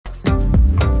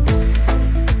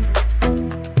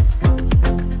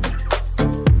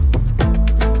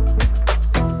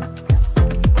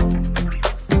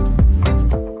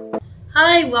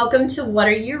welcome to What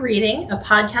Are You Reading, a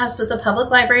podcast with the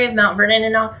Public Library of Mount Vernon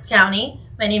in Knox County.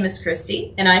 My name is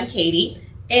Christy. And I'm Katie.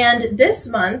 And this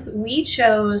month we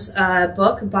chose a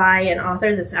book by an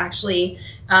author that's actually,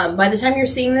 by the time you're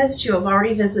seeing this, she'll have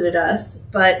already visited us,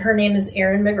 but her name is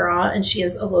Erin McGraw, and she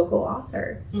is a local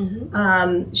author.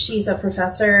 Mm-hmm. She's a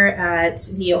professor at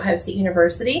The Ohio State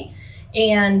University,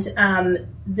 and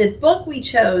the book we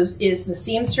chose is The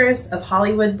Seamstress of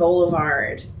Hollywood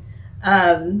Boulevard.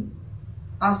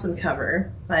 Awesome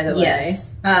cover, by the way.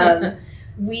 Yes.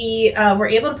 We were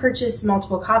able to purchase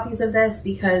multiple copies of this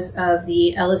because of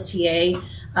the LSTA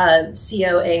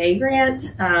COAA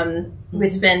grant.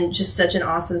 It's been just such an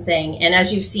awesome thing. And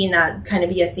as you've seen that kind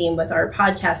of be a theme with our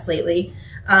podcast lately,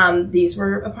 these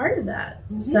were a part of that.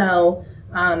 Mm-hmm. So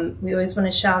we always want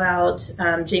to shout out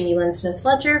Jamie Lynn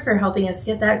Smith-Fletcher for helping us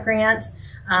get that grant.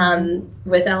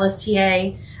 With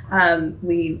LSTA,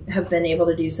 we have been able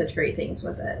to do such great things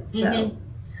with it. So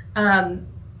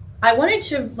I wanted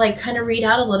to kind of read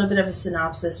out a little bit of a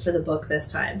synopsis for the book this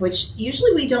time, which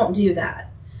usually we don't do that.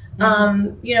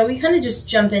 We kind of just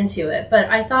jump into it, but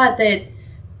I thought that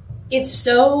it's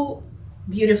so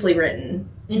beautifully written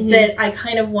that I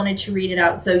kind of wanted to read it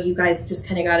out so you guys just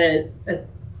kind of got a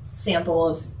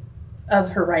sample of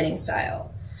her writing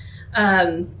style.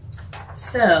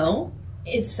 So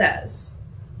it says,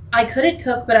 I couldn't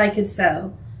cook, but I could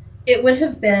sew. It would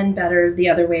have been better the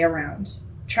other way around.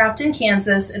 Trapped in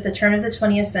Kansas at the turn of the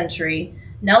 20th century,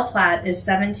 Nell Platt is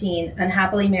 17,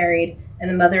 unhappily married, and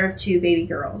the mother of 2 baby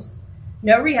girls.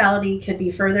 No reality could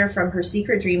be further from her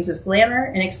secret dreams of glamour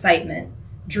and excitement,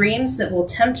 dreams that will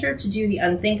tempt her to do the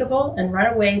unthinkable and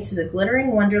run away to the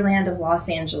glittering wonderland of Los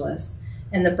Angeles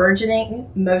and the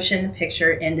burgeoning motion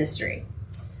picture industry.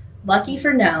 Lucky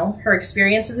for Nell, her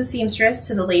experience as a seamstress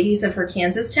to the ladies of her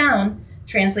Kansas town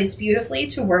translates beautifully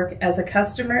to work as a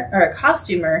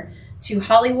costumer to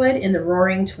Hollywood in the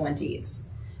roaring 20s.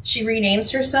 She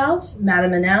renames herself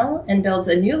Madame Nell and builds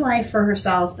a new life for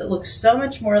herself that looks so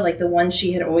much more like the one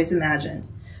she had always imagined.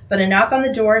 But a knock on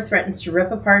the door threatens to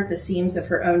rip apart the seams of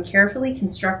her own carefully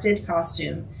constructed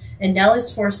costume, and Nell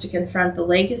is forced to confront the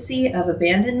legacy of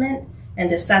abandonment and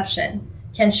deception.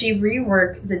 Can she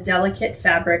rework the delicate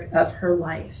fabric of her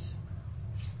life?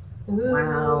 Ooh.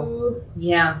 Wow.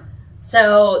 Yeah.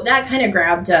 So that kind of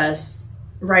grabbed us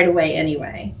right away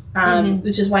anyway,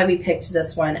 which is why we picked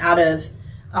this one. Out of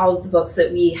all of the books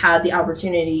that we had the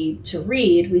opportunity to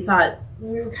read, we thought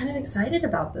we were kind of excited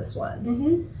about this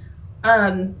one.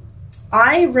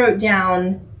 I wrote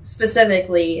down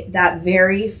specifically that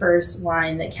very first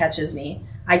line that catches me.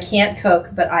 I can't cook,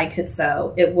 but I could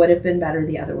sew. It would have been better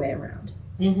the other way around.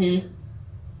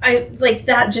 I like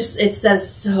that. It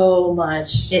says so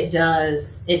much. It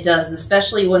does,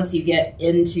 especially once you get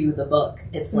into the book.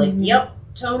 It's like, yep,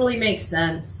 totally makes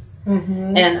sense.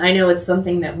 And I know it's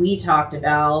something that we talked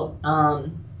about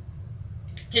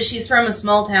because she's from a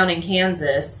small town in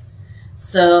Kansas.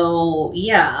 So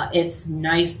yeah, it's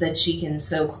nice that she can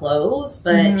sew clothes,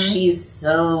 but she's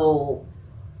so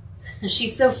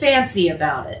fancy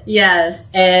about it.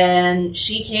 Yes. And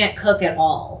she can't cook at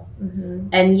all.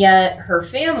 And yet her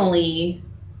family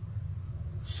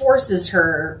forces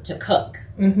her to cook.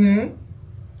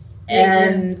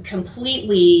 And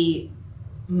completely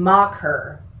mock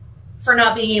her for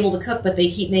not being able to cook, but they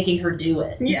keep making her do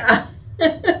it. Yeah.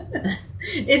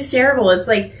 It's terrible. It's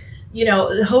like,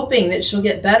 hoping that she'll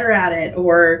get better at it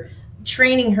or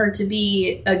training her to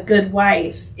be a good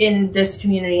wife in this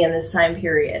community in this time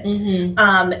period.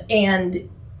 And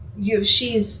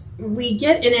we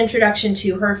get an introduction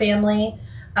to her family.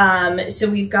 So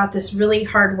we've got this really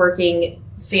hardworking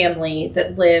family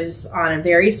that lives on a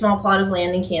very small plot of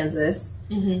land in Kansas,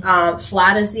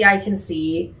 flat as the eye can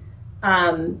see,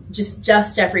 just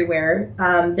dust everywhere.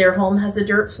 Their home has a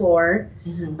dirt floor.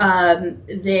 They're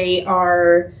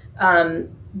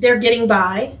getting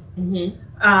by.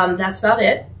 That's about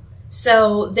it.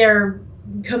 So their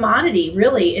commodity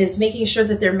really is making sure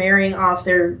that they're marrying off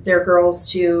their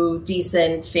girls to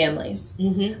decent families.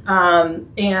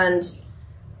 And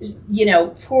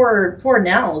poor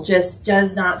Nell just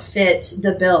does not fit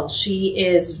the bill. She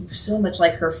is so much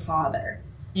like her father,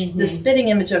 the spitting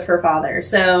image of her father.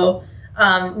 So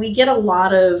we get a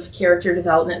lot of character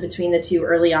development between the two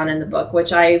early on in the book,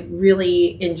 which I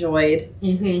really enjoyed.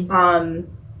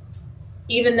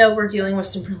 Even though we're dealing with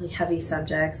some really heavy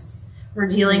subjects, we're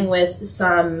dealing with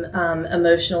some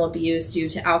emotional abuse due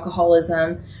to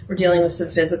alcoholism. We're dealing with some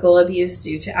physical abuse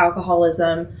due to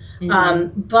alcoholism.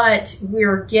 But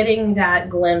we're getting that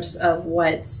glimpse of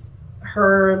what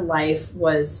her life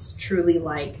was truly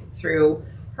like through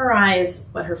her eyes,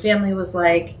 what her family was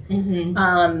like,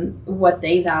 what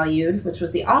they valued, which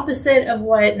was the opposite of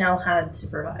what Nell had to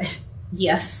provide.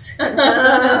 Yes.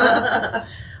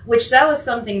 Which that was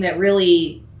something that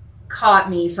really caught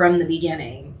me from the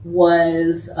beginning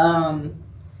was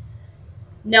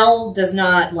Nell does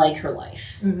not like her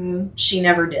life. She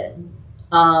never did.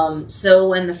 So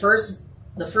when the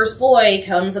first boy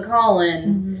comes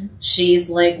a-calling, she's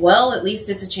like, well, at least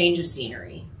it's a change of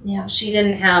scenery. Yeah. She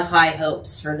didn't have high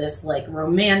hopes for this like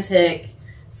romantic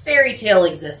fairy tale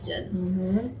existence.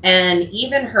 And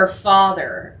even her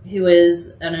father, who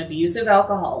is an abusive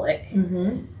alcoholic,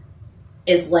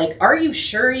 is like, are you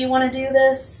sure you want to do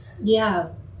this? Yeah.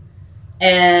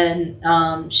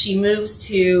 And she moves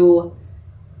to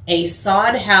a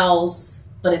sod house,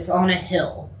 but it's on a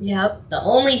hill. Yep. The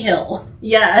only hill.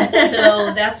 Yeah.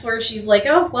 So that's where she's like,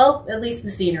 oh, well, at least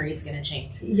the scenery's going to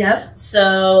change. Yep.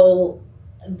 So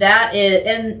that is,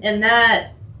 and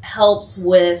that helps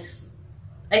with,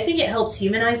 I think it helps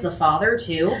humanize the father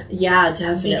too. Yeah,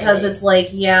 definitely. Because it's like,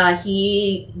 yeah,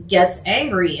 he gets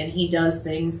angry and he does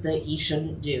things that he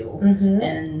shouldn't do.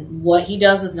 And what he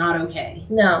does is not okay.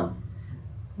 No.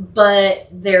 But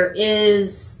there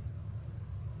is,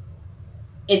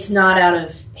 it's not out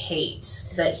of hate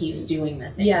that he's doing the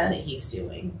things that he's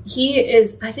doing. He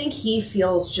is, I think he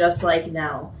feels just like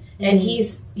Nell. And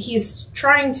he's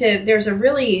trying to, there's a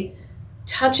really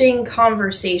touching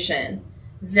conversation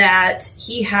that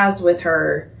he has with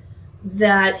her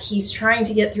that he's trying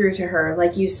to get through to her.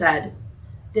 Like you said,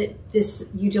 that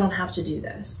this, you don't have to do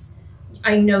this.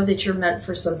 I know that you're meant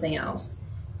for something else.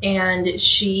 And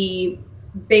she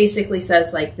basically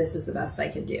says, like, this is the best I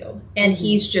could do. And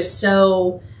he's just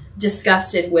so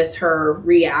disgusted with her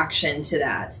reaction to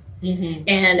that.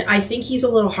 And I think he's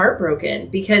a little heartbroken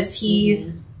because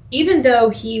he, even though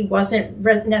he wasn't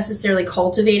necessarily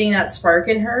cultivating that spark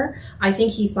in her, I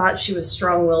think he thought she was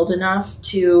strong-willed enough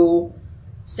to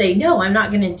say, no, I'm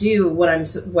not going to do what I'm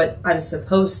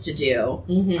supposed to do.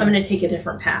 I'm going to take a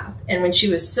different path. And when she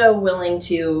was so willing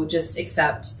to just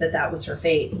accept that that was her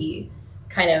fate, he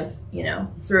kind of, you know,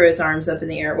 threw his arms up in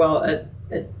the air. Well,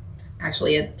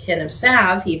 actually a tin of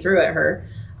salve he threw at her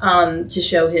to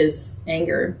show his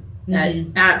anger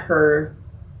at her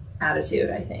attitude,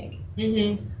 I think.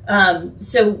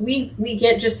 So we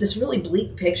get just this really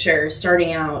bleak picture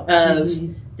starting out of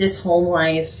this home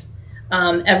life.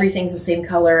 Everything's the same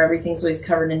color. Everything's always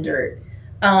covered in dirt.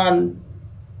 And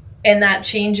that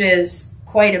changes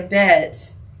quite a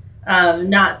bit,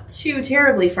 not too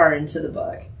terribly far into the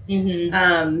book.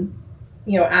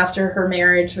 You know, after her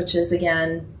marriage, which is,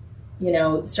 again, you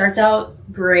know, starts out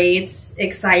great,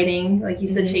 exciting, like you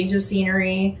said, change of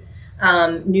scenery,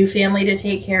 new family to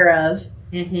take care of,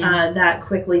 that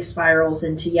quickly spirals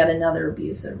into yet another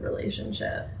abusive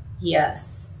relationship.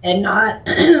 Yes. And not,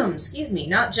 excuse me,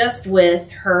 not just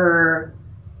with her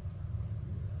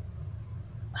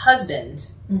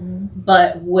husband,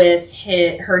 but with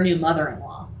her new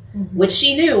mother-in-law, which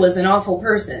she knew was an awful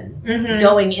person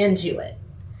going into it.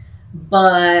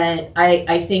 But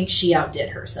I think she outdid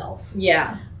herself.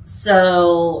 Yeah.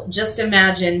 So just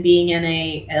imagine being in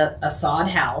a sod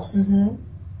house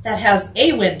that has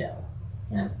a window.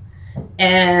 Yeah.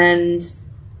 And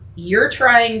you're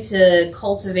trying to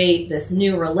cultivate this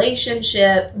new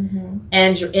relationship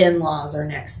and your in-laws are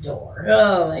next door.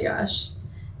 Oh my gosh.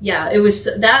 Yeah,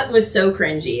 that was so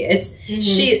cringy. It's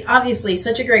she obviously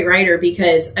such a great writer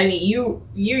because I mean you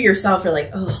yourself are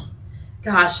like, oh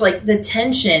gosh, like the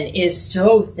tension is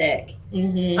so thick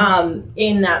in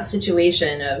that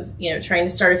situation of, you know, trying to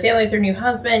start a family with your new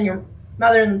husband, your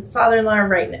mother and father-in-law are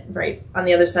right on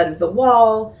the other side of the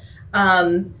wall.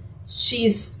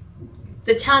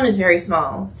 The town is very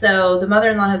small, so the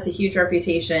mother-in-law has a huge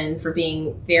reputation for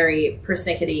being very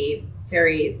persnickety,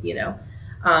 very, you know,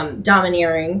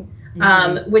 domineering,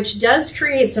 which does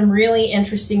create some really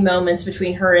interesting moments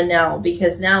between her and Nell,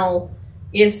 because Nell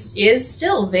is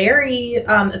still very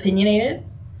opinionated,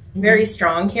 very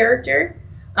strong character.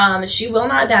 She will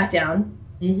not back down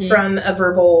from a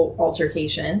verbal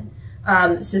altercation.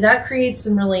 So that creates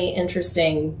some really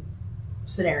interesting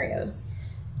scenarios.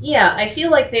 Yeah, I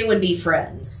feel like they would be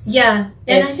friends. Yeah,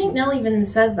 and I think Nell even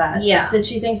says that. Yeah, that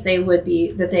she thinks they would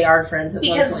be, that they are friends at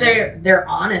one point. Because they're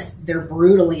honest. They're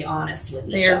brutally honest with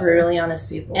each other. They are brutally honest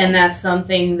people, and that's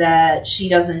something that she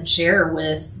doesn't share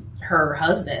with her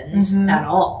husband at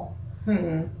all.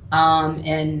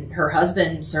 And her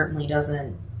husband certainly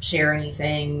doesn't share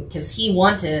anything because he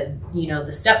wanted, you know,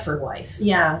 the Stepford wife.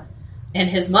 Yeah, and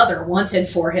his mother wanted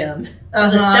for him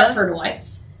the Stepford wife.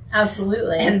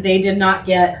 Absolutely. And they did not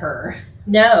get her.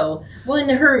 No. Well,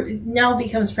 and her now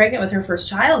becomes pregnant with her first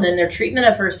child, and their treatment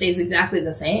of her stays exactly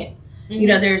the same. You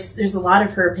know, there's a lot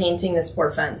of her painting this poor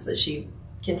fence that she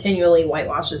continually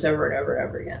whitewashes over and over and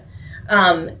over again.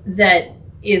 That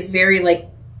is very, like,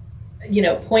 you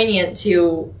know, poignant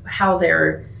to how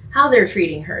they're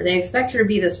treating her. They expect her to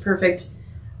be this perfect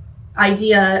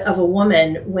idea of a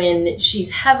woman when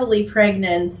she's heavily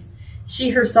pregnant. She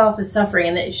herself is suffering,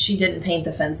 and that she didn't paint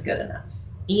the fence good enough.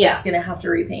 Yeah. She's going to have to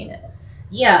repaint it.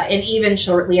 Yeah, and even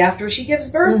shortly after she gives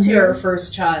birth to her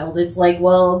first child, it's like,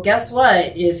 well, guess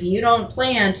what? If you don't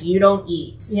plant, you don't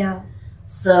eat. Yeah.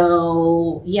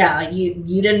 So, yeah,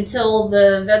 you didn't till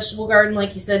the vegetable garden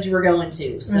like you said you were going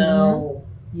to. So,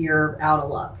 you're out of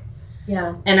luck.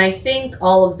 Yeah. And I think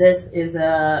all of this is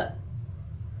a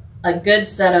good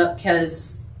setup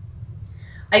because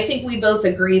I think we both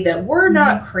agree that we're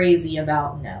not crazy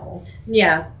about Nell.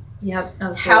 Yeah. Yep.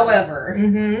 Absolutely. However,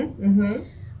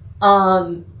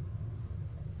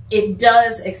 it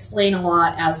does explain a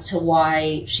lot as to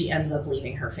why she ends up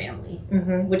leaving her family,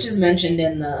 which is mentioned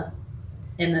in the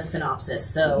synopsis.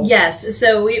 So yes,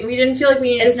 so we didn't feel like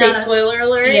we needed to say spoiler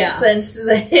alert since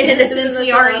since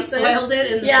we already spoiled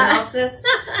it in the synopsis.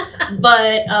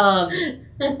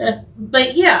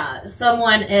 But yeah,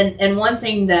 someone and one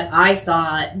thing that I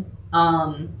thought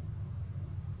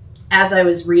as I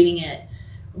was reading it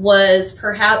was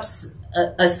perhaps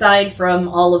aside from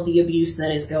all of the abuse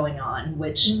that is going on,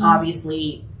 which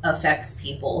obviously affects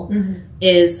people,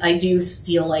 is I do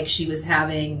feel like she was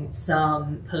having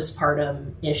some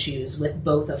postpartum issues with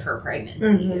both of her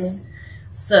pregnancies.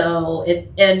 So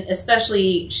and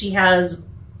especially she had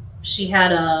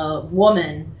a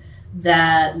woman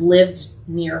that lived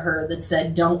near her that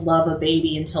said, don't love a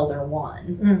baby until they're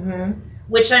one.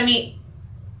 Which, I mean,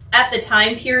 at the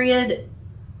time period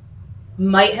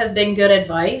might have been good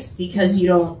advice because you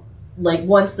don't, like,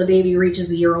 once the baby reaches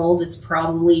a year old, it's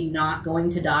probably not going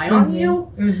to die on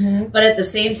you. But at the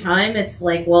same time, it's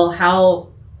like, well, how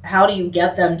do you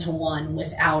get them to one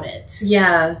without it?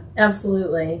 Yeah,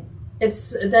 absolutely.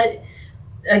 It's that,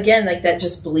 again, like that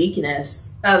just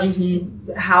bleakness of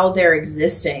how they're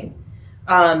existing.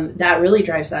 That really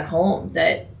drives that home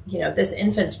that, you know, this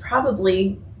infant's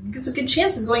probably, it's a good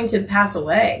chance is going to pass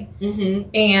away.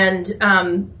 And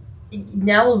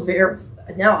Nell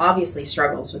obviously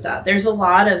struggles with that. There's a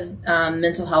lot of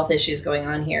mental health issues going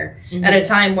on here at a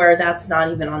time where that's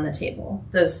not even on the table.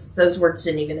 Those words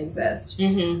didn't even exist.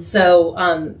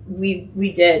 So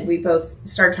we both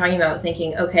started talking about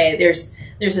thinking, okay,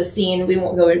 there's a scene, we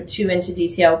won't go too into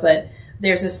detail, but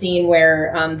there's a scene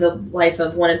where the life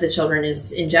of one of the children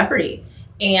is in jeopardy.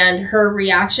 And her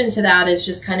reaction to that is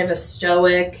just kind of a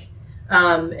stoic,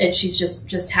 and she's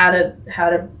just had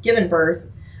a given birth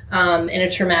in a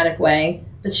traumatic way,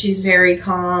 but she's very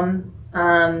calm.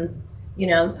 You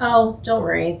know, oh, don't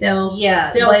worry, they'll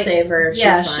save her.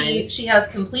 Yeah, she's fine. she has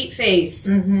complete faith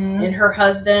in her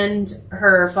husband,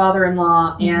 her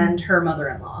father-in-law, and her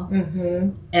mother-in-law,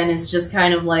 and it's just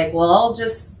kind of like, well, I'll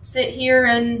just sit here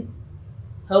and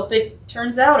hope it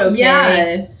turns out okay.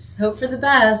 Yeah, just hope for the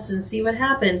best and see what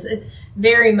happens. It,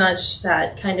 very much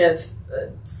that kind of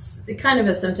a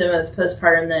symptom of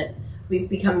postpartum that we've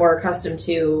become more accustomed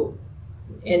to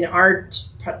in our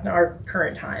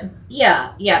current time.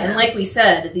 Yeah. And like we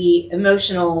said, the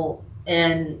emotional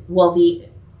and the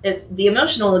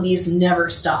emotional abuse never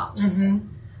stops.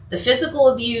 The physical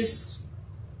abuse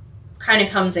kind of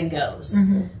comes and goes,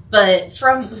 but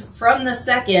from the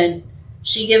second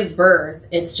she gives birth,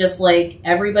 it's just like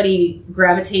everybody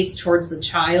gravitates towards the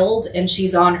child, and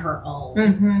she's on her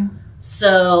own.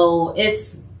 So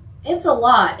it's a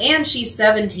lot, and she's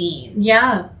 17.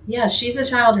 Yeah, she's a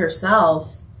child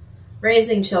herself,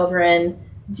 raising children,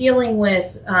 dealing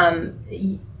with an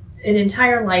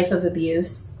entire life of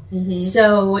abuse.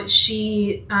 So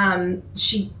she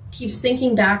keeps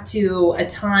thinking back to a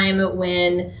time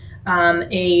when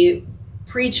a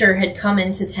preacher had come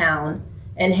into town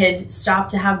and had stopped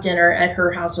to have dinner at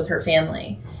her house with her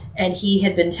family, and he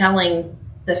had been telling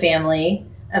the family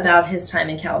about his time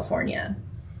in California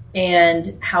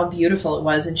and how beautiful it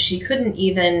was, and she couldn't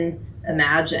even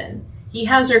imagine. He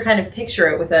has her kind of picture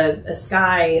it with a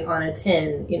sky on a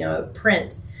tin, you know, a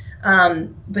print,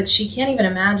 but she can't even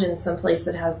imagine some place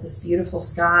that has this beautiful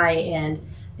sky and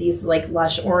these like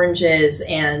lush oranges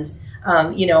and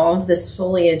you know, all of this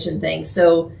foliage and things.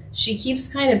 So she keeps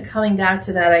kind of coming back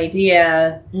to that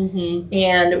idea,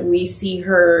 and we see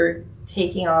her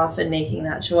taking off and making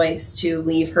that choice to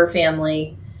leave her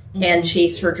family and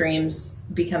chase her dreams,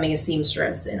 becoming a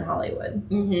seamstress in Hollywood,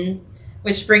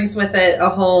 which brings with it a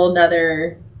whole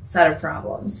nother set of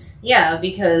problems. Yeah,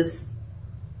 because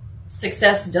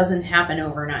success doesn't happen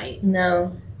overnight.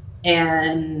 No.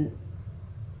 And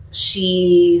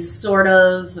she sort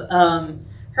of,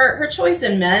 her choice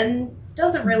in men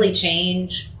doesn't really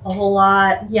change a whole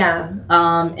lot. Yeah.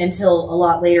 Until a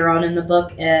lot later on in the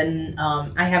book. And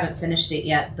I haven't finished it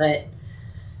yet, but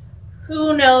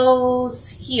who knows?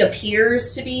 He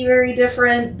appears to be very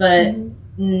different, but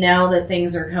now that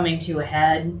things are coming to a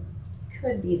head,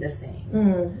 could be the same.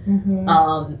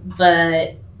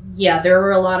 But yeah, there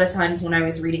were a lot of times when I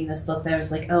was reading this book that I was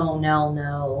like, oh,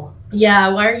 no.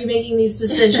 Yeah, why are you making these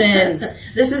decisions?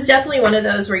 This is definitely one of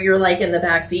those where you're like in the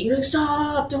backseat. You're like,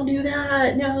 stop, don't do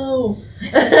that, no.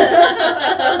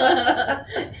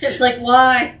 It's like,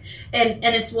 why? And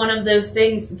it's one of those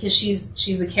things, because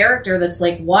she's a character that's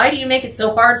like, why do you make it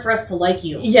so hard for us to like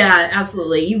you? Yeah,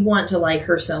 absolutely. You want to like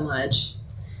her so much.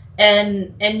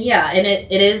 And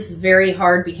it is very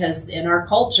hard because in our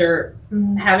culture,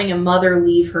 having a mother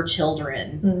leave her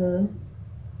children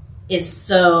is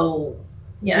so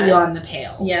beyond the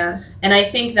pale. Yeah. And I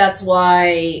think that's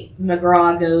why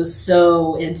McGraw goes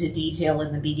so into detail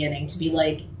in the beginning, to be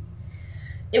like,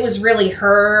 it was really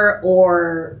her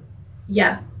or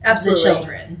absolutely. the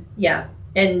children. Yeah.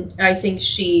 And I think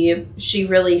she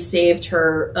really saved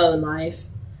her own life.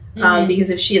 Because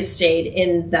if she had stayed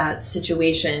in that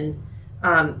situation,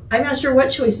 I'm not sure what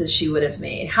choices she would have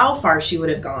made, how far she would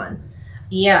have gone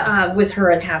with her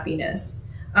unhappiness.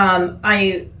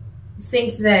 I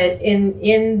think that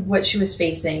in what she was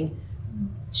facing,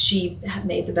 she had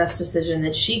made the best decision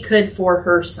that she could for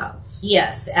herself.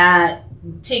 Yes, at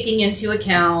taking into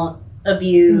account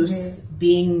abuse,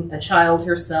 being a child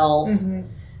herself.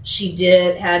 She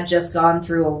had just gone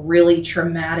through a really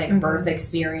traumatic birth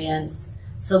experience.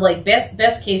 So, like,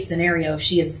 best case scenario, if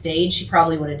she had stayed, she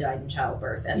probably would have died in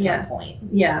childbirth at some point.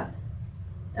 Yeah,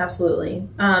 absolutely.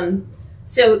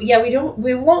 So, yeah,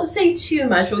 we won't say too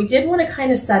much, but we did want to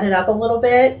kind of set it up a little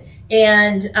bit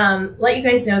and let you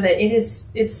guys know that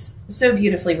it's so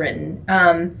beautifully written.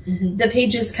 The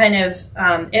pages kind of,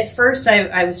 at first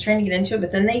I was trying to get into it,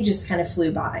 but then they just kind of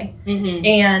flew by.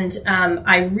 And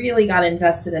I really got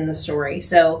invested in the story.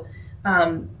 So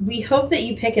we hope that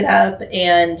you pick it up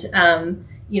and,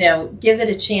 give it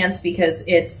a chance, because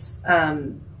it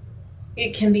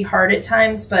can be hard at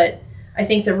times, but I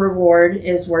think the reward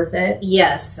is worth it.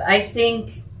 Yes, I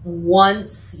think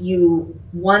once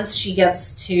she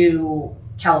gets to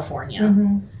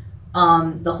California,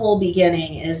 the whole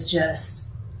beginning is just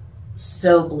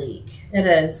so bleak. It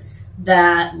is.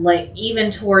 That, like,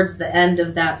 even towards the end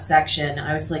of that section,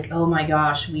 I was like, oh my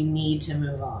gosh, we need to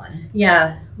move on.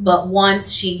 Yeah. But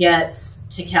once she gets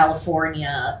to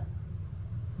California,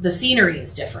 the scenery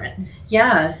is different.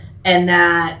 Yeah. And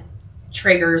that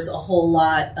triggers a whole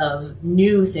lot of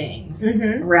new things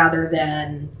rather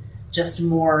than just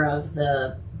more of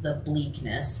the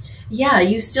bleakness. Yeah,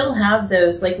 you still have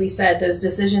those, like we said, those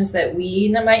decisions that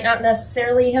we might not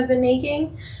necessarily have been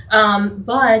making.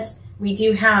 But we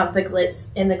do have the glitz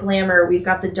and the glamour. We've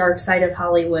got the dark side of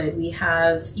Hollywood. We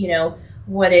have,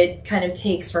 what it kind of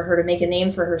takes for her to make a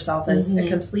name for herself as a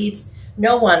complete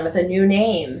no one with a new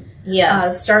name.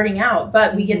 Yes. Starting out.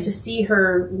 But we get to see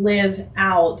her live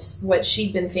out what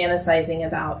she'd been fantasizing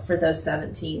about for those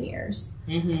 17 years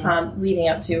leading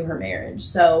up to her marriage.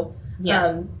 So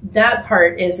that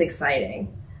part is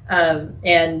exciting.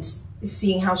 And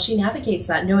seeing how she navigates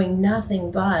that, knowing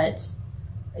nothing but,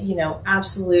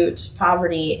 absolute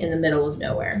poverty in the middle of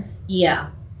nowhere. Yeah.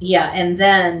 Yeah. And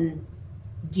then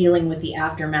dealing with the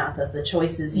aftermath of the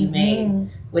choices you made,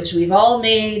 which we've all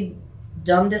made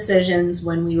dumb decisions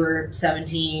when we were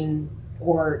 17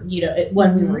 or,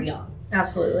 when we were young.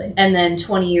 Absolutely. And then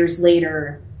 20 years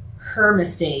later, her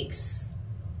mistakes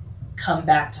come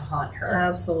back to haunt her.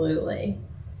 Absolutely.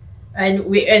 And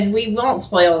we won't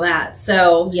spoil that.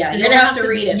 So yeah, you're going to have to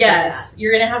read it. Yes.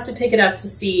 You're going to have to pick it up to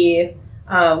see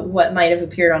what might have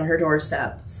appeared on her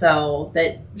doorstep. So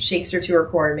that shakes her to her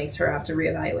core and makes her have to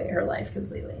reevaluate her life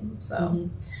completely. So,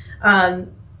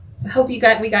 hope we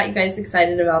got you guys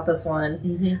excited about this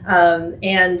one.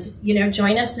 And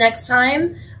join us next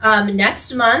time.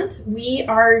 Next month we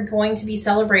are going to be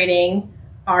celebrating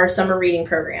our summer reading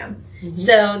program.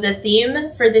 So the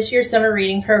theme for this year's summer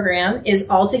reading program is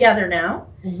All Together Now.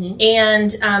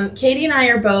 And Katie and I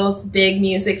are both big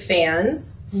music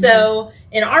fans. So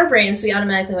in our brains we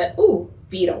automatically went, ooh,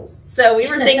 Beatles. So we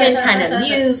were thinking kind of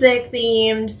music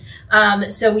themed.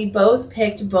 So we both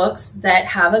picked books that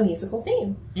have a musical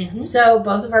theme. So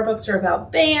both of our books are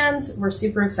about bands. We're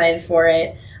super excited for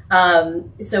it.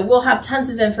 So we'll have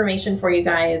tons of information for you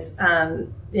guys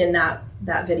in that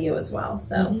video as well.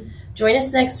 So join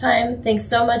us next time. Thanks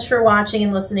so much for watching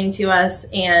and listening to us.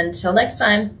 And till next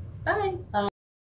time. Bye.